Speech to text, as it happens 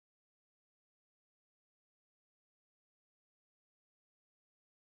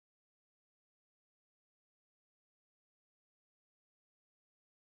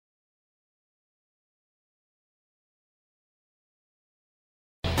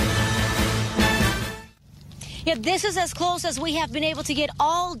Yeah, this is as close as we have been able to get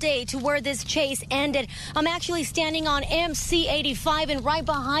all day to where this chase ended. I'm actually standing on MC 85, and right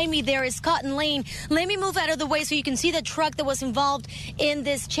behind me there is Cotton Lane. Let me move out of the way so you can see the truck that was involved in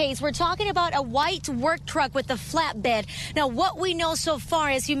this chase. We're talking about a white work truck with a flatbed. Now, what we know so far,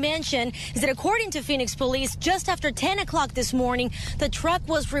 as you mentioned, is that according to Phoenix police, just after 10 o'clock this morning, the truck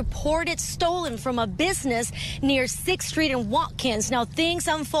was reported stolen from a business near 6th Street in Watkins. Now, things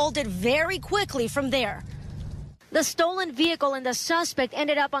unfolded very quickly from there. The stolen vehicle and the suspect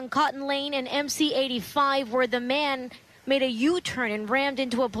ended up on Cotton Lane and MC 85, where the man made a U-turn and rammed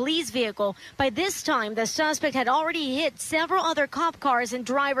into a police vehicle. By this time, the suspect had already hit several other cop cars and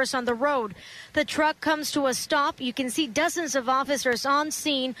drivers on the road. The truck comes to a stop. You can see dozens of officers on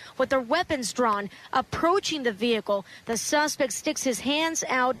scene with their weapons drawn, approaching the vehicle. The suspect sticks his hands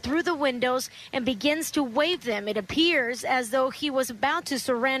out through the windows and begins to wave them. It appears as though he was about to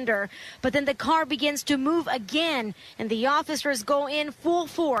surrender, but then the car begins to move again, and the officers go in full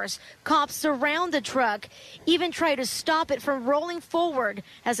force. Cops surround the truck, even try to stop it from rolling forward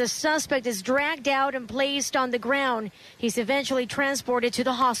as the suspect is dragged out and placed on the ground. He's eventually transported to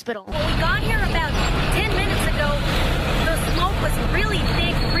the hospital. Well, we got here about 10 minutes ago. The smoke was really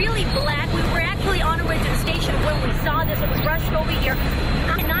thick, really black. We were actually on our way to the station when we saw this, and we rushed over here.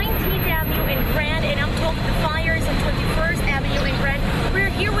 19th Avenue in Grand, and I'm told the fires on 21st Avenue in Grand. We're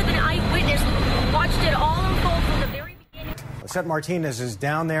here with an eyewitness who watched it all unfold from the very beginning. Lissette Martínez is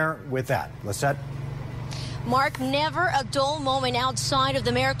down there with that. Lissette? Mark, never a dull moment outside of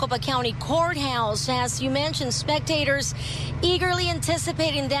the Maricopa County Courthouse. As you mentioned, spectators eagerly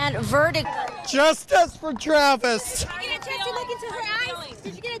anticipating that verdict. Justice for Travis. Did you get a chance to look into her eyes?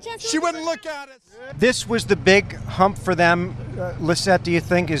 Did you get a chance to She wouldn't look at us. This was the big hump for them, Lissette, do you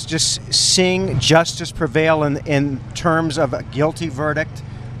think, is just seeing justice prevail in terms of a guilty verdict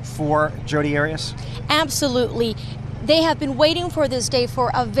for Jodi Arias? Absolutely. They have been waiting for this day for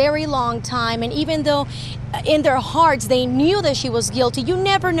a very long time, and even though in their hearts they knew that she was guilty, you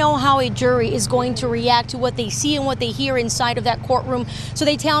never know how a jury is going to react to what they see and what they hear inside of that courtroom. So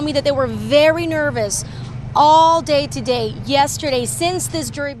they tell me that they were very nervous all day today, yesterday, since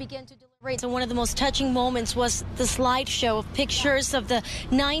this jury began to deliberate. So one of the most touching moments was the slideshow of pictures of the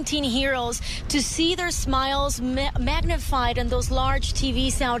 19 heroes. To see their smiles magnified on those large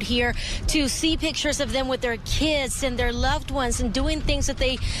TVs out here, to see pictures of them with their kids and their loved ones and doing things that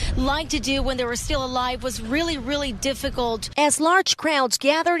they liked to do when they were still alive was really, really difficult. As large crowds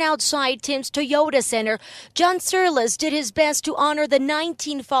gathered outside Tim's Toyota Center, John Sirles did his best to honor the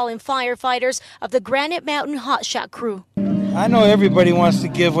 19 fallen firefighters of the Granite Mountain Hotshot crew. I know everybody wants to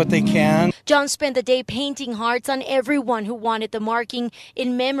give what they can. John spent the day painting hearts on everyone who wanted the marking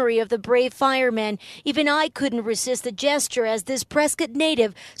in memory of the brave firemen. Even I couldn't resist the gesture as this Prescott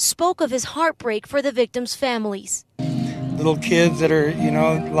native spoke of his heartbreak for the victims' families. Little kids that are,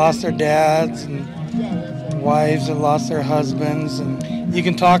 lost their dads, and wives that lost their husbands. And you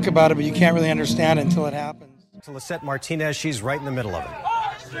can talk about it, but you can't really understand it until it happens. To Lissette Martínez, she's right in the middle of it.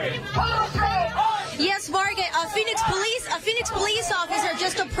 Yes, Varga, a Phoenix police officer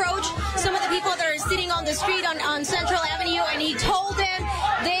just approached some of the people that are sitting on the street on Central Avenue, and he told them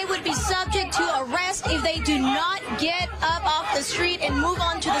they would be subject to arrest if they do not get up off the street and move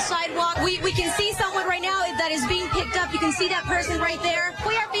on to the sidewalk. We can see someone right now that is being picked up. You can see that person right there.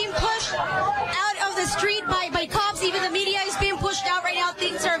 We are being pushed out of the street by cops. Even the media is being pushed out right now.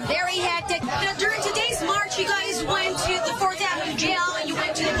 Things are very hectic. During today's march, you guys went to the 4th Avenue jail and you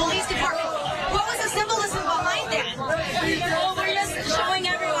went to the police department. What was the symbolism behind that? Well, we're just showing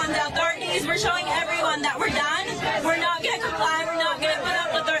everyone, the authorities, we're showing everyone that we're done. We're not going to comply. We're not going to put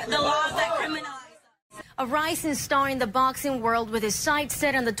up with the laws that criminalize. A rising star in the boxing world with his sights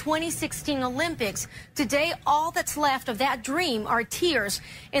set on the 2016 Olympics. Today, all that's left of that dream are tears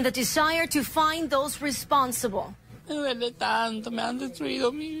and the desire to find those responsible. It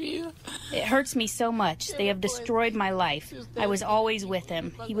hurts me so much. They have destroyed my life. I was always with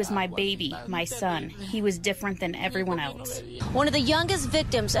him. He was my baby, my son. He was different than everyone else. One of the youngest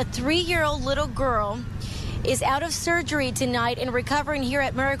victims, a 3-year-old little girl, is out of surgery tonight and recovering here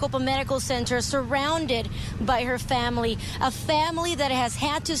at Maricopa Medical Center, surrounded by her family. A family that has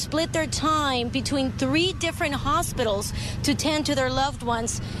had to split their time between 3 different hospitals to tend to their loved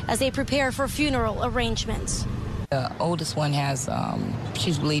ones as they prepare for funeral arrangements. The oldest one has,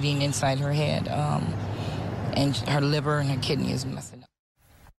 she's bleeding inside her head, and her liver and her kidney is messing up.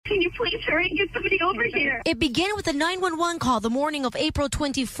 Can you please hurry and get somebody over here? It began with a 911 call the morning of April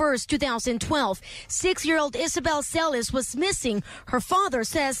 21st, 2012. 6-year-old Isabel Celis was missing. Her father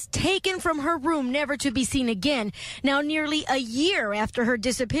says taken from her room, never to be seen again. Now, nearly a year after her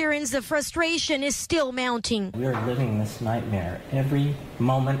disappearance, the frustration is still mounting. We are living this nightmare every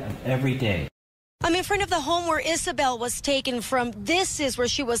moment of every day. I'm in front of the home where Isabel was taken from. This is where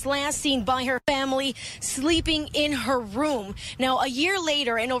she was last seen by her family, sleeping in her room. Now, a year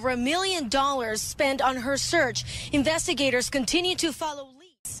later, and over $1 million spent on her search, investigators continue to follow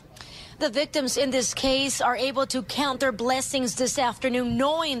leads. The victims in this case are able to count their blessings this afternoon,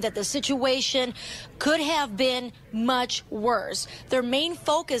 knowing that the situation could have been much worse. Their main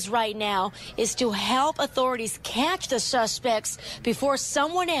focus right now is to help authorities catch the suspects before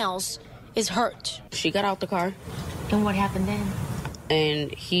someone else is hurt. She got out the car. And what happened then?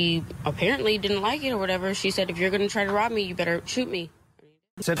 And he apparently didn't like it or whatever. She said, if you're going to try to rob me, you better shoot me.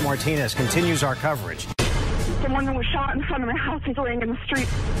 Lissette Martínez continues our coverage. Someone was shot in front of my house. He's laying in the street.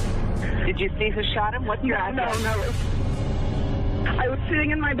 Did you see who shot him? What's your address? No. I was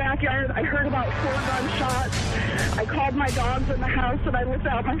sitting in my backyard. I heard about 4 gunshots. I called my dogs in the house, and I looked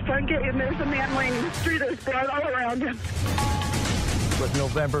out my front gate, and there's a man laying in the street. There's blood all around him. It was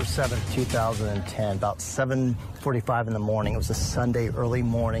November 7th, 2010, about 7:45 in the morning. It was a Sunday early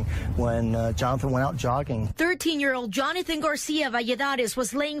morning when Jonathan went out jogging. 13-year-old Jonathan Garcia Valladares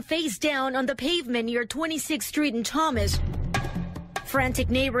was laying face down on the pavement near 26th Street in Thomas. Frantic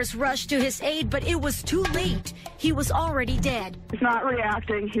neighbors rushed to his aid, but it was too late. He was already dead. He's not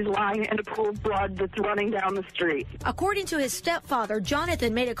reacting. He's lying in a pool of blood that's running down the street. According to his stepfather,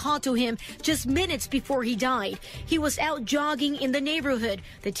 Jonathan made a call to him just minutes before he died. He was out jogging in the neighborhood.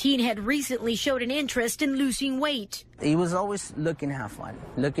 The teen had recently showed an interest in losing weight. He was always looking to have fun,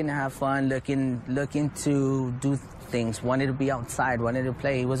 looking to do things, wanted to be outside, wanted to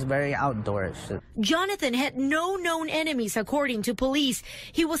play. He was very outdoors. Jonathan had no known enemies, according to police.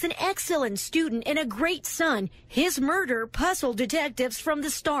 He was an excellent student and a great son. His murder puzzled detectives from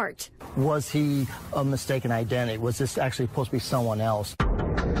the start. Was he a mistaken identity? Was this actually supposed to be someone else?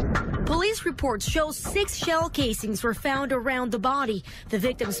 Police reports show 6 shell casings were found around the body. The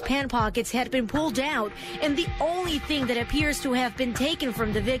victim's pant pockets had been pulled out, and the only thing that appears to have been taken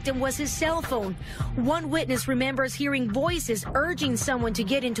from the victim was his cell phone. One witness remembers hearing voices urging someone to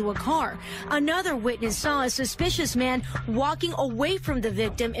get into a car. Another witness saw a suspicious man walking away from the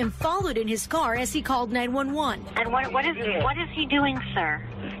victim and followed in his car as he called 911. And what is he doing, sir?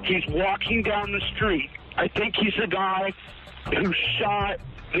 He's walking down the street. I think he's the guy who shot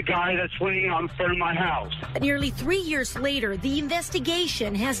the guy that's waiting on front of my house. Nearly 3 years later, the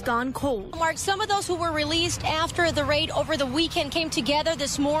investigation has gone cold. Mark, some of those who were released after the raid over the weekend came together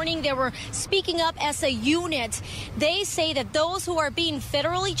this morning. They were speaking up as a unit. They say that those who are being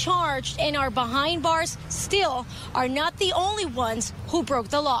federally charged and are behind bars still are not the only ones who broke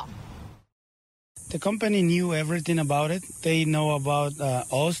the law. The company knew everything about it. They know about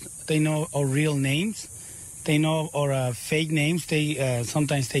us. They know our real names. They know our fake names.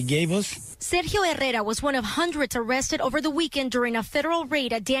 Sometimes they gave us. Sergio Herrera was one of hundreds arrested over the weekend during a federal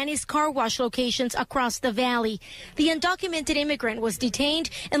raid at Danny's car wash locations across the valley. The undocumented immigrant was detained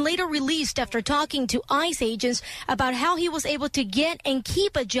and later released after talking to ICE agents about how he was able to get and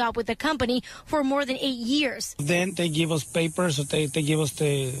keep a job with the company for more than 8 years. Then they give us papers, so they give us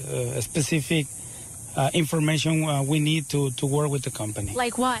the specific information we need to work with the company.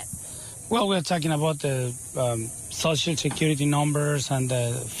 Like what? Well, we're talking about the social security numbers and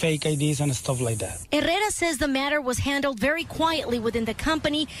the fake IDs and stuff like that. Herrera says the matter was handled very quietly within the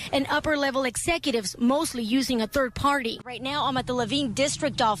company and upper-level executives, mostly using a third party. Right now, I'm at the Levine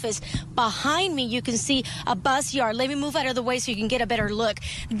District Office. Behind me, you can see a bus yard. Let me move out of the way so you can get a better look.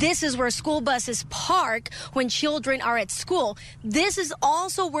 This is where school buses park when children are at school. This is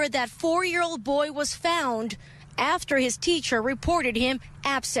also where that 4-year-old boy was found after his teacher reported him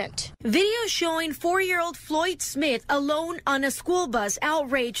absent. Video showing 4-year-old Floyd Smith alone on a school bus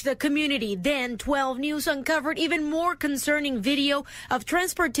outraged the community. Then 12 News uncovered even more concerning video of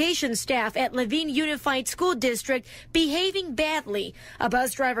transportation staff at Levine Unified School District behaving badly. A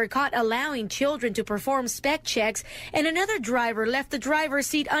bus driver caught allowing children to perform spec checks, and another driver left the driver's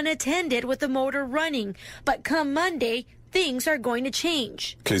seat unattended with the motor running. But come Monday, things are going to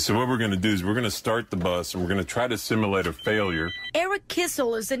change. Okay, so what we're going to do is we're going to start the bus and we're going to try to simulate a failure. Eric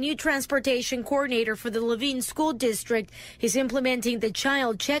Kissel is the new transportation coordinator for the Levine School District. He's implementing the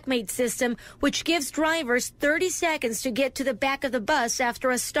child checkmate system, which gives drivers 30 seconds to get to the back of the bus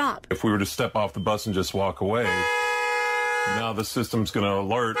after a stop. If we were to step off the bus and just walk away, Now the system's going to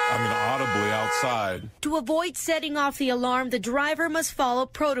alert, audibly outside. To avoid setting off the alarm, the driver must follow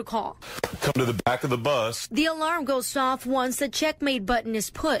protocol. Come to the back of the bus. The alarm goes off once the checkmate button is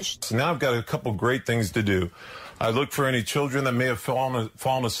pushed. So now I've got a couple great things to do. I look for any children that may have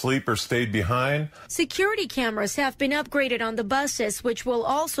fallen asleep or stayed behind. Security cameras have been upgraded on the buses, which will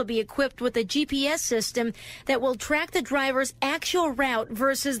also be equipped with a GPS system that will track the driver's actual route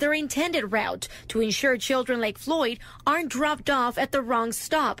versus their intended route to ensure children like Floyd aren't dropped off at the wrong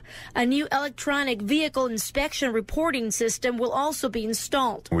stop. A new electronic vehicle inspection reporting system will also be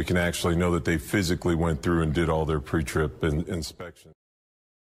installed. We can actually know that they physically went through and did all their pre-trip inspection.